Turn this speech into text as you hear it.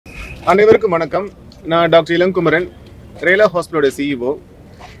அனைவருக்கும் வணக்கம். நான் டாக்டர் இளங்குமரன், ரேலா ஹாஸ்பிட்டலோட சிஇஓ.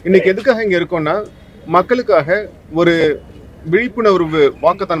 இன்னைக்கு எதுக்காக இங்கே இருக்கோம்னா, மக்களுக்காக ஒரு விழிப்புணர்வு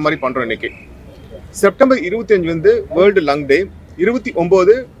வாக்கத்தான் மாதிரி பண்ணுறோம். இன்னைக்கு செப்டம்பர் 25 வந்து வேர்ல்டு லங் டே,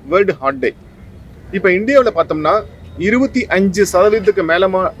 29 வேர்ல்டு ஹார்ட் டே. இப்போ இந்தியாவில் பார்த்தோம்னா 25%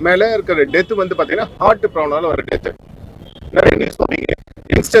 மேலே இருக்கிற டெத்து வந்து பார்த்தீங்கன்னா ஹார்ட் ப்ராப்ளம்னால வர டெத்து. நிறைய நியூஸ் பார்த்தீங்க,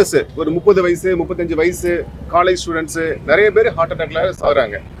 யங்ஸ்டர்ஸ் ஒரு 30 வயசு 35 வயசு காலேஜ் ஸ்டூடெண்ட்ஸு நிறைய பேர் ஹார்ட் அட்டாக்ல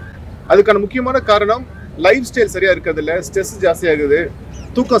சாகுறாங்க. அதுக்கான முக்கியமான காரணம் லைஃப் ஸ்டைல் சரியா இருக்கிறது இல்லை, ஸ்ட்ரெஸ் ஜாஸ்தியாகுது,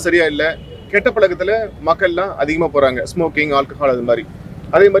 தூக்கம் சரியா இல்லை, கெட்ட பழக்கத்தில் மக்கள்லாம் அதிகமாக போகிறாங்க, ஸ்மோக்கிங், ஆல்கஹால் அது மாதிரி.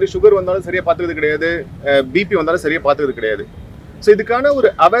 அதே மாதிரி சுகர் வந்தாலும் சரியாக பார்த்துக்கிறது கிடையாது, பிபி வந்தாலும் சரியாக பார்த்துக்கிறது கிடையாது. ஸோ இதுக்கான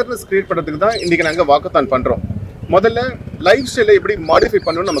ஒரு அவேர்னஸ் கிரியேட் பண்ணுறதுக்கு தான் இன்றைக்கி நாங்கள் வாக்கத்தான் பண்ணுறோம். முதல்ல லைஃப் ஸ்டைலை எப்படி மாடிஃபை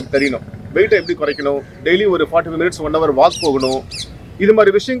பண்ணணும்னு நமக்கு தெரியணும். வெயிட்டை எப்படி குறைக்கணும், டெய்லி ஒரு 45 மினிட்ஸ் 1 hour வாக் போகணும். இது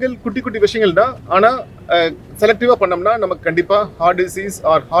மாதிரி விஷயங்கள் குட்டி குட்டி விஷயங்கள் தான். ஆனால் செலக்டிவாக பண்ணோம்னா நமக்கு கண்டிப்பாக heart disease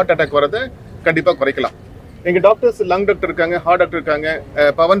R heart attack வரதை கண்டிப்பாக குறைக்கலாம். எங்கள் டாக்டர்ஸ் லங் டாக்டர் இருக்காங்க, ஹார்ட் டாக்டர் இருக்காங்க.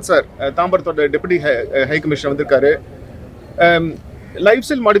 Pawan sir தாம்பரத்தோட deputy high commissioner வந்திருக்காரு. லைஃப்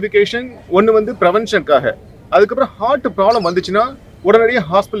ஸ்டைல் மாடிஃபிகேஷன் ஒன்று வந்து ப்ரிவென்ஷனுக்காக. அதுக்கப்புறம் ஹார்ட் ப்ராப்ளம் வந்துச்சுன்னா உடனடியாக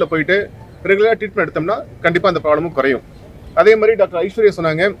ஹாஸ்பிட்டலில் போயிட்டு ரெகுலராக ட்ரீட்மெண்ட் எடுத்தோம்னா கண்டிப்பாக அந்த ப்ராப்ளமும் குறையும். அதே மாதிரி டாக்டர் ஐஸ்வர்யா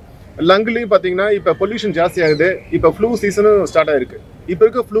சொன்னாங்க, லங்லேயும் பார்த்தீங்கன்னா இப்போ பொல்யூஷன் ஜாஸ்தி ஆகுது. இப்போ ஃப்ளூ சீசனும் ஸ்டார்ட் ஆயிருக்கு. இப்போ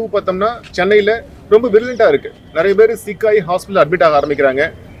இருக்க ஃப்ளூ பார்த்தோம்னா சென்னையில் ரொம்ப விருலண்டாக இருக்குது. நிறைய பேர் சிக்காகி ஹாஸ்பிட்டல் அட்மிட் ஆக ஆரம்பிக்கிறாங்க.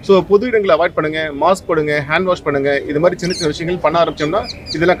 ஸோ பொது இடங்களை அவாய்ட் பண்ணுங்கள், மாஸ்க் போடுங்க, ஹேண்ட் வாஷ் பண்ணுங்கள். இது மாதிரி சின்ன சின்ன விஷயங்கள் பண்ண ஆரம்பிச்சோம்னா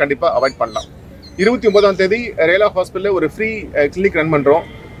இதெல்லாம் கண்டிப்பாக அவாய்ட் பண்ணலாம். 29ஆம் தேதி ரேலா ஹாஸ்பிட்டலில் ஒரு ஃப்ரீ கிளினிக் ரன் பண்ணுறோம்.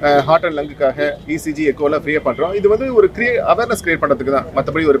 ஹார்ட் அண்ட் லங்குக்காக இசிஜி எக்கோலாம் ஃப்ரீயாக பண்ணுறோம். இது வந்து ஒரு அவேர்னஸ் கிரியேட் பண்ணுறதுக்கு தான்,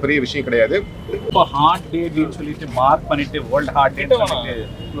 மற்றபடி ஒரு பெரிய விஷயம் கிடையாது. இப்போ ஹார்ட் டே அப்படின்னு சொல்லிட்டு மார்க் பண்ணிட்டு வேர்ல்டு ஹார்ட் டேன்னு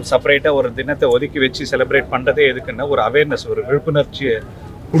சொல்லிட்டு செப்பரேட்டாக ஒரு தினத்தை ஒதுக்கி வச்சு செலிப்ரேட் பண்ணுறதே எதுக்குன்னா ஒரு அவேர்னஸ், ஒரு விழிப்புணர்ச்சியை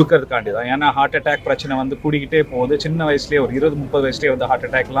கொடுக்கறதுக்காண்டி தான். ஏன்னா ஹார்ட் அட்டாக் பிரச்சனை வந்து கூடிக்கிட்டே போகுது. சின்ன வயசுலேயே ஒரு 20-30 வயசுலேயே வந்து ஹார்ட்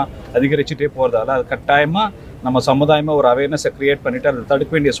அட்டாக்லாம் அதிகரிச்சுட்டே போகிறதால அது கட்டாயமாக நம்ம சமுதாயமாக ஒரு அவேர்னஸை க்ரியேட் பண்ணிவிட்டு அதை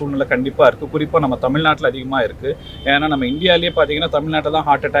தடுக்க வேண்டிய சூழ்நிலை கண்டிப்பாக இருக்குது. குறிப்பாக நம்ம தமிழ்நாட்டில் அதிகமாக இருக்குது. ஏன்னா நம்ம இந்தியாவிலேயே பார்த்தீங்கன்னா தமிழ்நாட்டில் தான்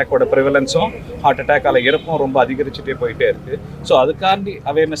ஹார்ட் அட்டாக்கோட ப்ரிவலன்ஸும் ஹார்ட் அட்டாக்கால் இறப்பும் ரொம்ப அதிகரிச்சுட்டே போயிட்டே இருக்குது. ஸோ அதுக்காண்டி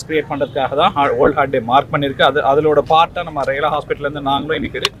அவேர்னஸ் க்ரியேட் பண்ணுறதுக்காக தான் வேர்ல்டு ஹார்ட் டே மார்க் பண்ணியிருக்கு. அதோட பார்ட்டாக நம்ம ரேலா ஹாஸ்பிட்டல்லேருந்து நாங்களும்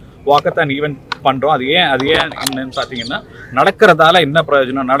இன்றைக்கி வாக்கத்தான் ஈவெண்ட் பண்ணுறோம். அது ஏன் என்னன்னு பார்த்தீங்கன்னா, நடக்கிறதால என்ன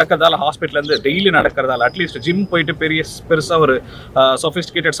பிரயோஜனம், நடக்கிறதால ஹாஸ்பிட்டலேருந்து டெய்லி நடக்கிறதால அட்லீஸ்ட் ஜிம் போயிட்டு பெருசாக ஒரு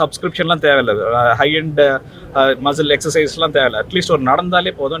சொஃபிஸ்டிகேட்டட் சப்ஸ்கிரிப்ஷன்லாம் தேவையில்லை, ஹை அண்ட் மசில் எக்ஸசைஸ்லாம் தேவையில்லை. அட்லீஸ்ட் ஒரு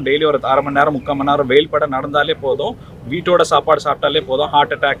நடந்தாலே போதும், டெய்லி ஒரு 1/2 மணி நேரம் 3/4 மணி நேரம் வெயில் பட நடந்தாலே போதும், வீட்டோட சாப்பாடு சாப்பிட்டாலே போதும்,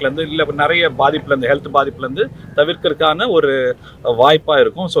 ஹார்ட் அட்டாக்லேருந்து இல்லை நிறைய பாதிப்புலேருந்து ஹெல்த் பாதிப்புலேருந்து தவிர்க்கிறதுக்கான ஒரு வாய்ப்பாக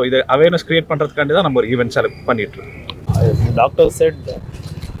இருக்கும். ஸோ இதை அவேர்னஸ் க்ரியேட் பண்ணுறதுக்காண்டி தான் நம்ம ஒரு ஈவெண்ட் செலக்ட் பண்ணிட்டுருக்கோம். டாக்டர் செட்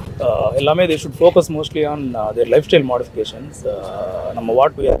எல்லாமே they should focus mostly on their lifestyle modifications.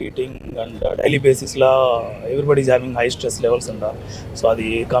 What we are eating and daily basis la everybody is having high stress levels and so adi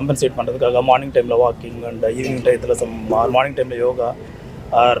compensate பண்றதுக்காக morning time la walking and evening time la some morning time la yoga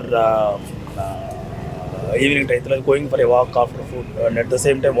or evening time la going for a walk after food, and at the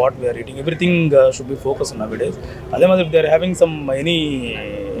same time what we are eating, everything should be focused nowadays. Adhe madri if they are having some any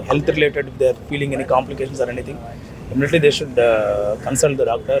health related, if they are feeling any complications or anything, immediately they should consult the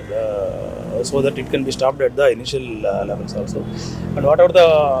doctor so that it can be stopped at the initial levels also. And whatever the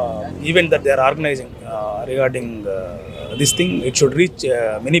event that they are organizing regarding this thing, it should reach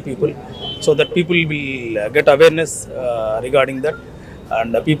many people so that people will get awareness regarding that,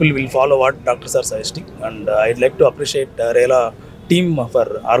 and people will follow what doctors are suggesting. And I'd like to appreciate Rela team for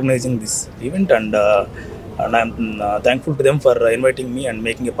organizing this event, and I'm thankful to them for inviting me and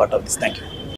making a part of this. Thank you.